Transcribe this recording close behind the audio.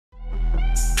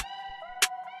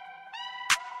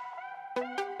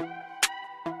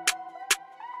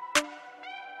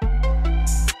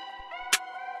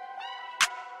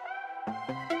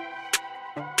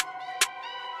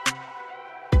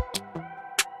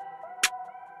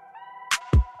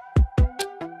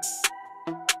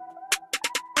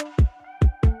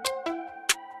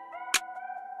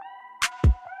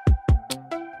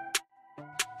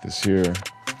this here.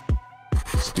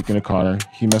 Speaking of Conor,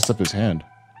 he messed up his hand.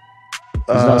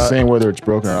 He's not saying whether it's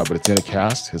broken or not, but it's in a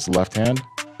cast, his left hand.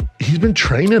 He's been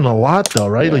training a lot, though,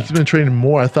 right? Yeah. Like, he's been training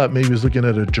more. I thought maybe he was looking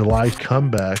at a July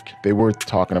comeback. They were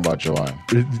talking about July.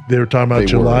 They were talking about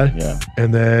July? Yeah.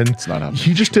 And then it's not happening.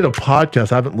 He just did a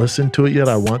podcast. I haven't listened to it yet.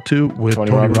 I want to, with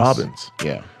Tony Robbins.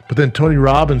 Yeah. But then Tony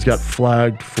Robbins got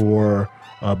flagged for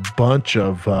a bunch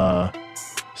of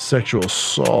sexual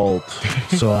assault.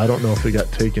 So I don't know if it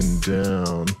got taken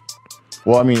down.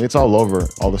 Well, I mean, it's all over,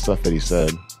 all the stuff that he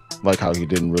said. Like how he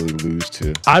didn't really lose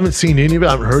to. I haven't seen any of it.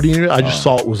 I haven't heard any of it. I just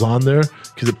saw it was on there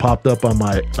because it popped up on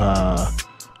my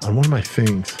on one of my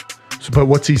things. So, but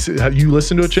what's he? Have you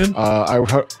listened to it, Chin? I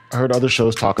heard other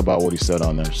shows talk about what he said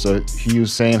on there. So he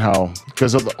was saying how,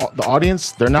 because of the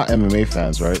audience, they're not MMA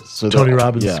fans, right? So Tony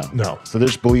Robbins, yeah, no. So they're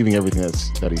just believing everything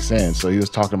that he's saying. So he was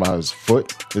talking about how his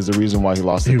foot is the reason why he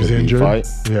lost the Khabib fight.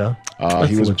 Yeah,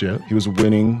 he was legit. He was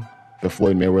winning the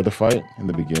Floyd Mayweather fight in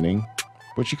the beginning,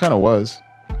 which he kind of was.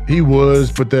 He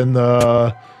was, but then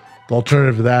the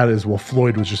alternative to that is, well,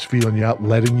 Floyd was just feeling you out,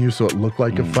 letting you, so it looked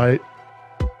like a fight.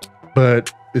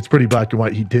 But it's pretty black and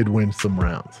white. He did win some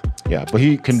rounds. Yeah, but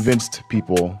he convinced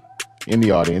people in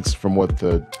the audience from what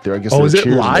I guess. Oh, is it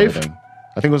live?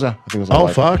 I think it was a. Oh,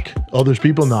 live fuck! Oh, there's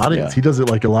people in the audience. Yeah. He does it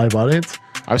like a live audience.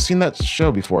 I've seen that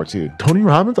show before too. Tony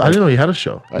Robbins? I didn't know he had a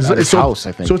show. At his house,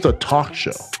 I think. So it's a talk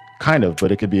show. Kind of,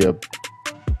 but it could be a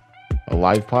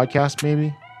live podcast,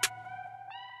 maybe.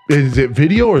 Is it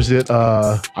video or is it?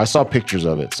 I saw pictures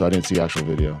of it, so I didn't see actual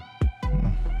video.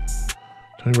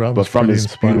 Tony Robbins, but from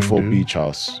his beautiful beach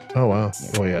house. Oh wow!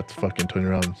 Yeah. Oh yeah, it's fucking Tony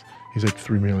Robbins. He's like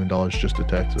 $3 million just to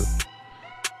Texas.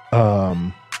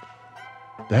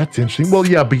 That's interesting. Well,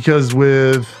 yeah, because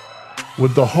with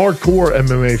the hardcore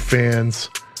MMA fans,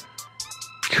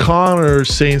 Conor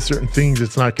saying certain things,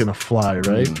 it's not going to fly,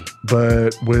 right?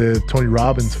 But with Tony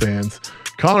Robbins fans,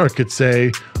 Conor could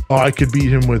say, "Oh, I could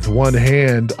beat him with one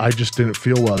hand. I just didn't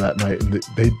feel well that night," and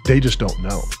they just don't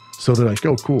know. So they're like,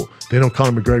 "Oh, cool. They know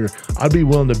Conor McGregor." I'd be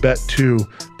willing to bet too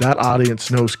that audience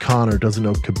knows Conor, doesn't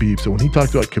know Khabib. So when he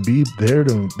talks about Khabib,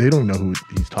 they don't know who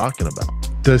he's talking about.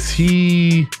 Does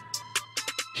he?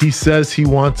 He says he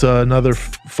wants another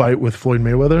fight with Floyd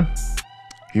Mayweather.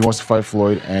 He wants to fight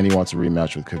Floyd, and he wants a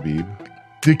rematch with Khabib.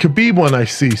 The Khabib one I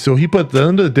see. So he put, at the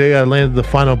end of the day, I landed the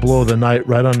final blow of the night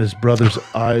right on his brother's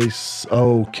eyes.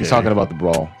 Okay. He's talking about the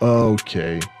brawl.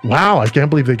 Okay. Wow, I can't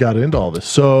believe they got into all this.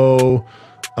 So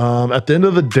at the end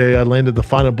of the day, I landed the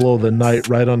final blow of the night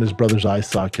right on his brother's eye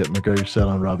socket, McGregor said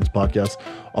on Robbins' podcast.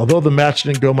 Although the match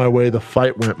didn't go my way, the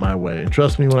fight went my way. And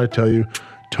trust me when I tell you,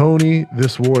 Tony,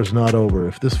 this war is not over.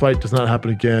 If this fight does not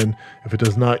happen again, if it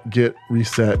does not get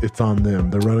reset, it's on them.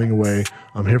 They're running away.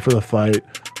 I'm here for the fight.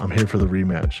 I'm here for the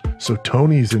rematch. So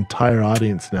Tony's entire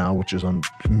audience now, which is on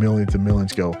millions and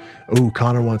millions, go, "Oh,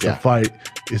 Conor wants a fight.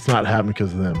 It's not happening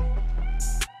because of them."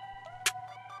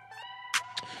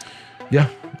 Yeah.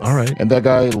 All right. And that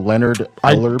guy, Leonard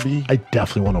Ellerby? I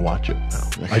definitely want to watch it now.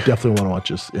 I definitely want to watch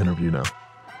this interview now.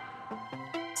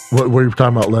 What were you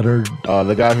talking about, Leonard?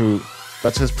 The guy who...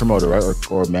 That's his promoter, right?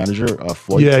 Or manager,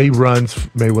 Floyd? Yeah, he runs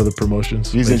Mayweather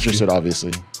Promotions. He's interested,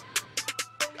 obviously.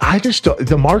 I just don't,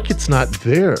 the market's not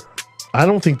there. I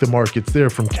don't think the market's there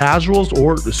from casuals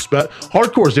or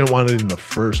hardcores didn't want it in the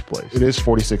first place. It is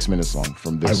 46 minutes long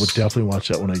from this. I would definitely watch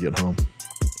that when I get home.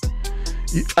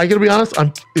 I gotta be honest,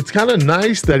 it's kind of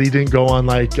nice that he didn't go on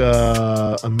like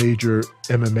a major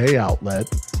MMA outlet.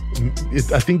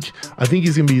 I think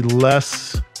he's gonna be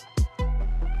less...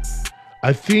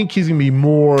 I think he's going to be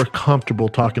more comfortable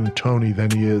talking to Tony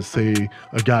than he is, say,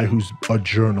 a guy who's a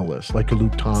journalist, like a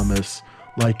Luke Thomas,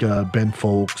 like Ben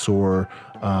Folks or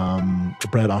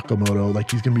Brad Okamoto.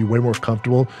 Like, he's going to be way more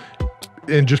comfortable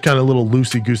and just kind of a little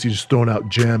loosey-goosey, just throwing out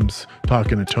gems,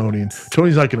 talking to Tony. And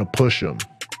Tony's not going to push him.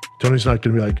 Tony's not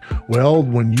going to be like, "Well,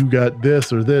 when you got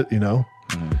this or this," you know.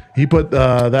 He put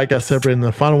that got separated. And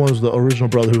the final one was the original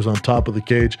brother who was on top of the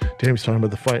cage. Damn, he's talking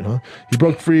about the fight, huh? He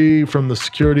broke free from the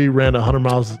security, ran 100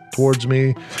 miles towards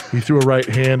me. He threw a right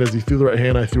hand. As he threw the right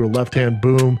hand, I threw a left hand.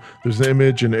 Boom. There's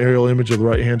an aerial image of the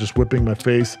right hand just whipping my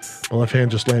face. My left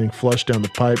hand just landing flush down the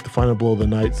pipe. The final blow of the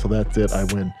night. So that's it. I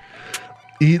win.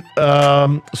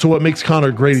 So what makes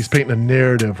Conor great? He's painting a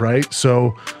narrative, right?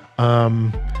 So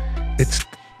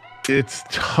it's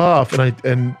tough,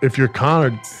 and if you're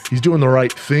Conor, he's doing the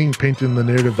right thing, painting the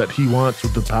narrative that he wants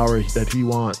with the power that he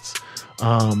wants.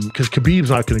 Because Khabib's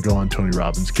not going to go on Tony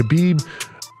Robbins. Khabib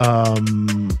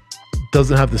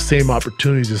doesn't have the same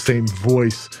opportunities, the same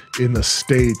voice in the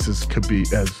States as Conor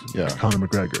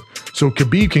McGregor. So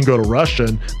Khabib can go to Russia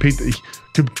and paint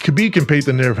Khabib can paint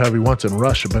the narrative however he wants in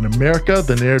Russia, but in America,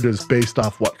 the narrative is based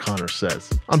off what Conor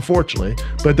says, unfortunately.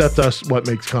 But that's what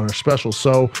makes Conor special.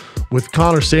 So with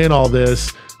Conor saying all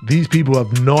this, these people who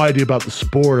have no idea about the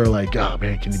sport are like, oh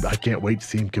man, I can't wait to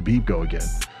see Khabib go again.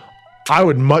 I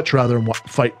would much rather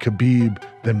fight Khabib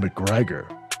than McGregor.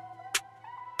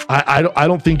 I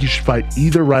don't think you should fight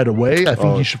either right away. I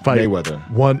think you should fight Mayweather.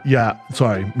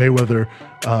 Mayweather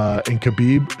and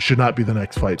Khabib should not be the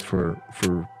next fight for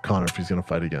Conor if he's going to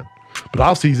fight again. But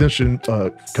obviously he's interested in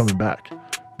coming back.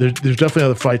 There's definitely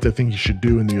other fights I think he should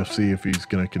do in the UFC if he's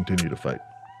going to continue to fight.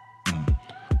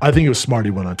 I think it was smart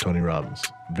he went on Tony Robbins.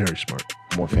 Very smart.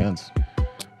 More fans.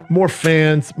 More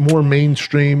fans, more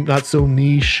mainstream, not so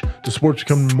niche. The sport's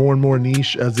becoming more and more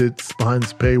niche as it's behind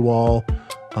this paywall.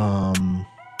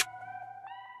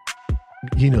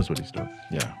 He knows what he's doing.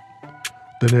 Yeah.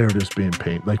 The narrative's being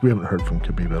painted. Like, we haven't heard from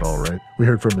Khabib at all, right? We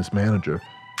heard from his manager.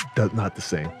 That's not the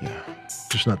same. Yeah.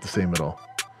 Just not the same at all.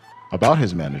 About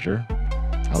his manager,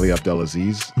 Ali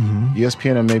Abdelaziz,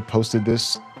 ESPN MMA posted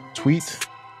this tweet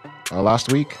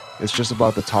last week. It's just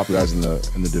about the top guys in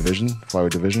the division,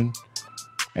 flyweight division.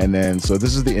 And then, so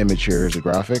this is the image here. Here's a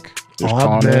graphic. There's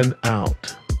Odd Conor. men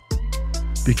out.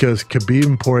 Because Khabib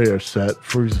and Poirier are set,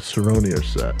 Fury and Cerrone are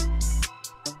set.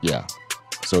 Yeah.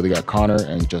 So they got Conor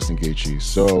and Justin Gaethje.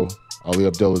 So Ali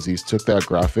Abdelaziz took that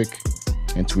graphic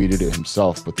and tweeted it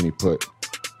himself, but then he put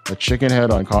a chicken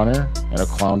head on Conor and a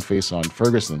clown face on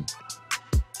Ferguson.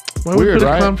 Why would Weird, put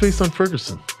a right? clown face on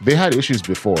Ferguson? They had issues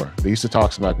before. They used to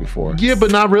talk smack before. Yeah,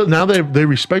 but not really. Now they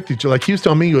respect each other. Like he was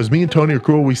telling me, he goes, me and Tony are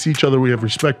cool. We see each other. We have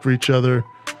respect for each other.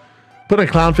 Put a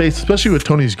clown face, especially what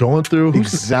Tony's going through.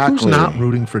 Who's not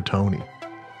rooting for Tony?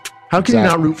 How can you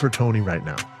not root for Tony right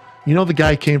now? You know, the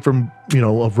guy came from,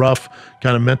 a rough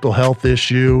kind of mental health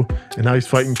issue, and now he's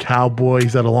fighting Cowboy.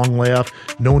 He's at a long layoff.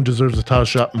 No one deserves a title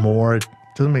shot more. It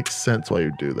doesn't make sense why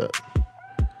you do that.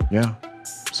 Yeah.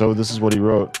 So this is what he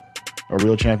wrote. A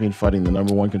real champion fighting the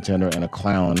 #1 contender, and a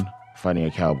clown fighting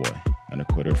a cowboy, and a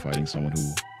quitter fighting someone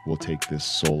who will take this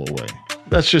soul away.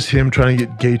 That's just him trying to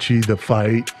get Gaethje the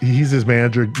fight. He's his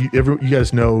manager. You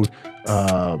guys know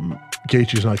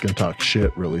Gaethje's not going to talk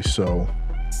shit, really, so...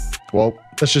 Well,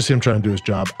 that's just him trying to do his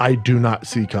job. I do not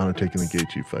see Conor taking the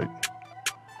Gaethje fight.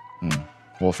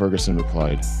 Well, Ferguson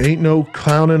replied, "Ain't no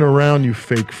clowning around, you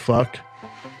fake fuck."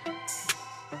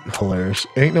 Hilarious.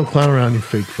 "Ain't no clown around, you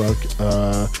fake fuck.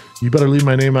 You better leave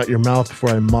my name out your mouth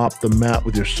before I mop the mat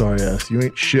with your sorry ass. You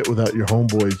ain't shit without your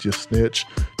homeboys, you snitch.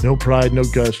 No pride, no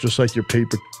guts, just like your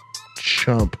paper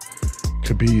chump.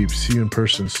 Khabib, see you in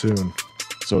person soon."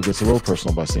 So it gets a little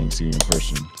personal by saying see you in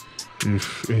person.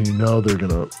 And you know there's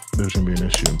gonna be an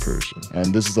issue in person.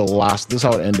 And this is this is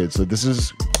how it ended. So this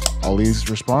is Ali's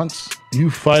response. "You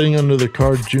fighting under the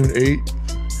card June 8th.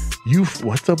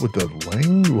 What's up with the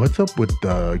language? What's up with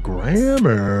the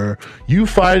grammar? You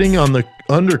fighting on the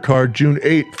undercard June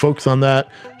 8th. Focus on that.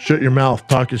 Shut your mouth.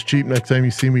 Talk is cheap. Next time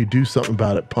you see me, do something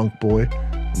about it, punk boy."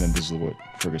 And then this is what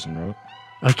Ferguson wrote.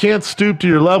 "I can't stoop to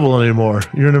your level anymore.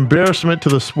 You're an embarrassment to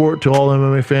the sport, to all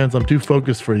MMA fans. I'm too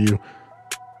focused for you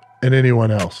and anyone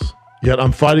else. Yet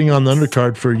I'm fighting on the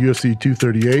undercard for UFC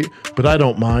 238, but I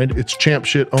don't mind. It's champ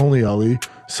shit only, Ali.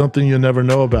 Something you'll never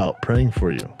know about. Praying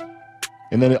for you."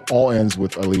 And then it all ends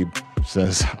with Ali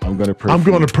says, "I'm going to pray I'm for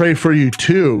going you." to pray for you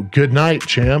too. Good night,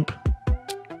 champ.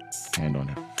 Hand on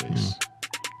her face.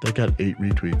 That got 8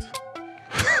 retweets.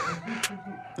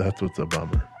 That's what's a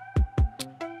bummer.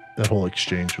 That whole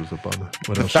exchange was a bummer.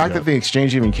 What The else fact you that got? the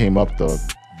exchange even came up, though,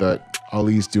 that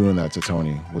Ali's doing that to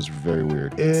Tony was very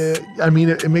weird. I mean,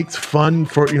 it makes fun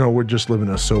for, we're just living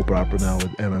a soap opera now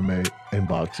with MMA and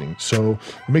boxing. So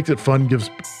it makes it fun, gives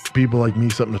people like me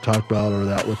something to talk about, or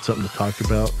that with something to talk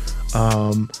about.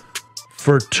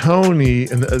 For Tony,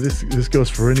 and this goes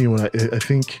for anyone, I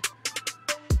think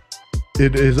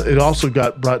it also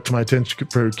got brought to my attention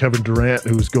for Kevin Durant,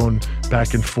 who was going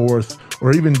back and forth,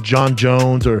 or even John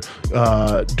Jones or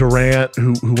Durant,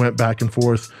 who went back and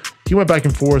forth. He went back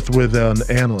and forth with an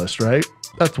analyst, right?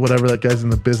 That's whatever, that guy's in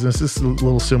the business. This is a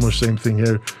little similar, same thing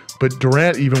here. But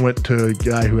Durant even went to a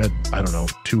guy who had,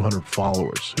 200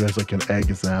 followers, who has like an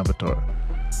egg as an avatar.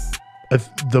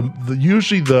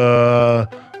 Usually the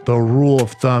rule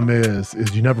of thumb is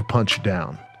you never punch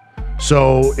down.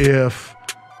 So if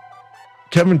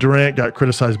Kevin Durant got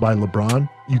criticized by LeBron,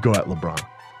 you go at LeBron.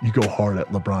 You go hard at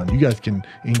LeBron. You guys can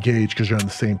engage because you're on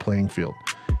the same playing field.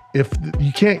 If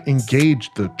you can't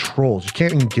engage the trolls, you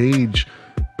can't engage,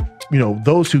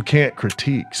 those who can't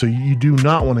critique. So you do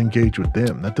not want to engage with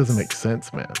them. That doesn't make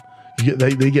sense, man.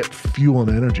 They get fuel and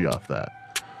energy off that.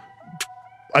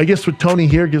 I guess with Tony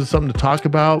here, gives us something to talk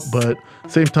about, but at the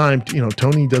same time,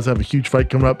 Tony does have a huge fight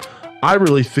coming up. I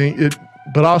really think it,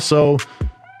 but also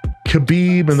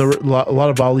Khabib and a lot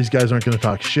of Ali's guys aren't going to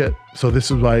talk shit. So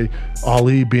this is why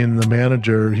Ali, being the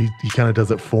manager, he kind of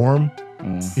does it for him.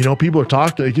 You know, people are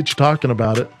talking, they get you talking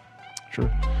about it. Sure.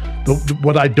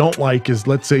 What I don't like is,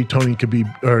 let's say Tony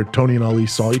and Ali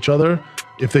saw each other,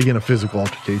 if they get in a physical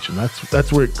altercation,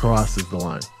 that's where it crosses the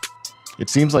line. It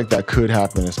seems like that could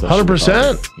happen, especially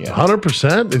 100%. Yeah.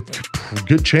 100%. It's a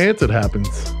good chance it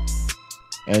happens.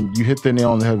 And you hit the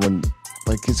nail on the head when,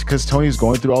 like, it's because Tony's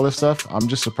going through all this stuff. I'm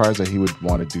just surprised that he would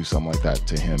want to do something like that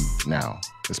to him now,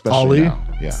 especially Ali? now.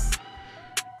 Yeah.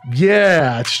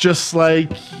 Yeah, it's just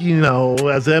like, you know,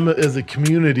 as a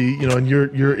community, you know, and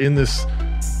you're in this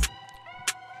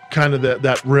kind of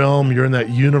that realm, you're in that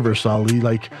universe, Ali.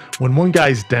 Like, when one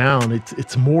guy's down,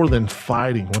 it's more than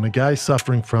fighting. When a guy's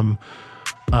suffering from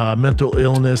mental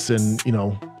illness and, you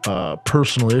know,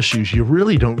 personal issues, you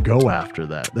really don't go after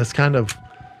that. That's kind of,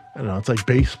 I don't know, it's like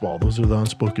baseball. Those are the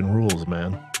unspoken rules,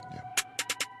 man. Yeah.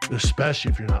 Especially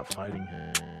if you're not fighting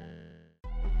him.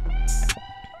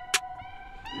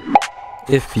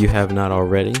 If you have not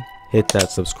already, hit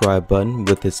that subscribe button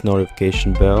with its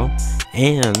notification bell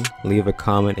and leave a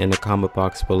comment in the comment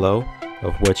box below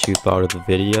of what you thought of the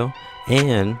video,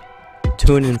 and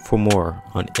tune in for more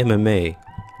on MMA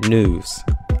News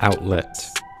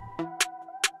Outlet.